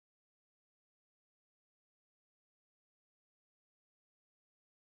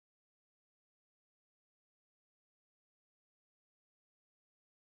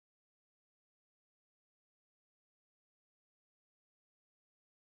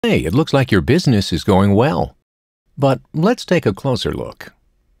Hey, it looks like your business is going well. But let's take a closer look.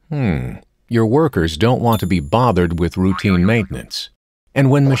 Your workers don't want to be bothered with routine maintenance.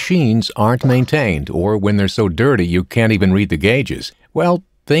 And when machines aren't maintained, or when they're so dirty you can't even read the gauges, well,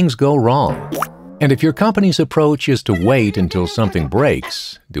 things go wrong. And if your company's approach is to wait until something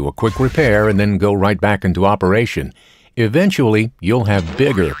breaks, do a quick repair, and then go right back into operation, eventually you'll have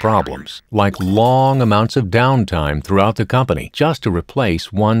bigger problems, like long amounts of downtime throughout the company just to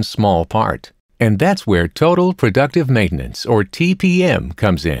replace one small part. And that's where Total Productive Maintenance, or TPM,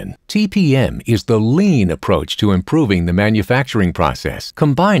 comes in. TPM is the lean approach to improving the manufacturing process,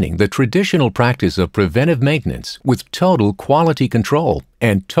 combining the traditional practice of preventive maintenance with total quality control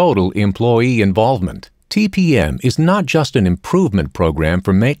and total employee involvement. TPM is not just an improvement program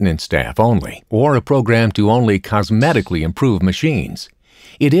for maintenance staff only, or a program to only cosmetically improve machines.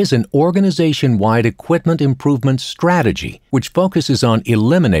 It is an organization-wide equipment improvement strategy which focuses on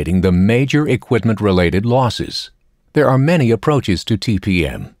eliminating the major equipment-related losses. There are many approaches to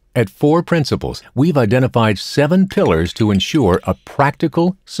TPM. At 4 principles, we've identified 7 pillars to ensure a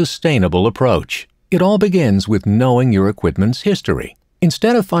practical, sustainable approach. It all begins with knowing your equipment's history.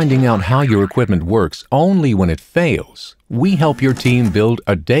 Instead of finding out how your equipment works only when it fails, we help your team build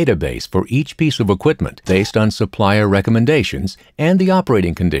a database for each piece of equipment based on supplier recommendations and the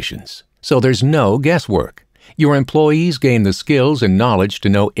operating conditions. So there's no guesswork. Your employees gain the skills and knowledge to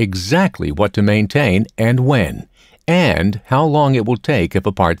know exactly what to maintain and when, and how long it will take if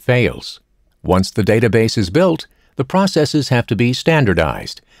a part fails. Once the database is built, the processes have to be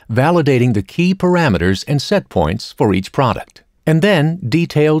standardized, validating the key parameters and set points for each product. And then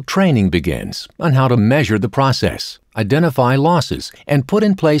detailed training begins on how to measure the process, identify losses, and put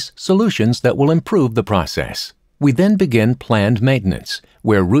in place solutions that will improve the process. We then begin planned maintenance,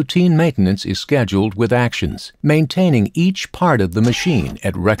 where routine maintenance is scheduled with actions, maintaining each part of the machine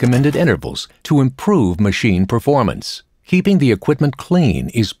at recommended intervals to improve machine performance. Keeping the equipment clean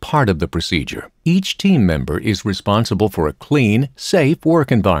is part of the procedure. Each team member is responsible for a clean, safe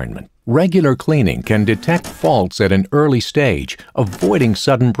work environment. Regular cleaning can detect faults at an early stage, avoiding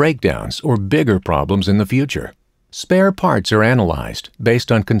sudden breakdowns or bigger problems in the future. Spare parts are analyzed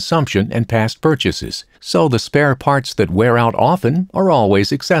based on consumption and past purchases, so the spare parts that wear out often are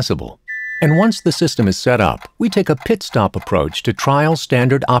always accessible. And once the system is set up, we take a pit stop approach to trial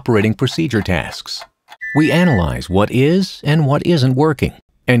standard operating procedure tasks. We analyze what is and what isn't working,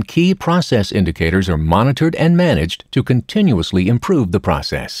 and key process indicators are monitored and managed to continuously improve the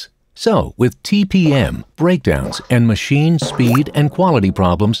process. So, with TPM, breakdowns and machine speed and quality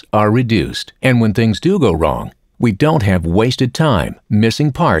problems are reduced. And when things do go wrong, we don't have wasted time,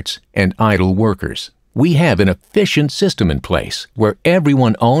 missing parts, and idle workers. We have an efficient system in place where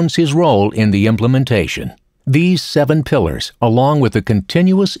everyone owns his role in the implementation. These 7 pillars, along with the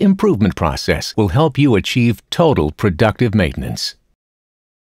continuous improvement process, will help you achieve total productive maintenance.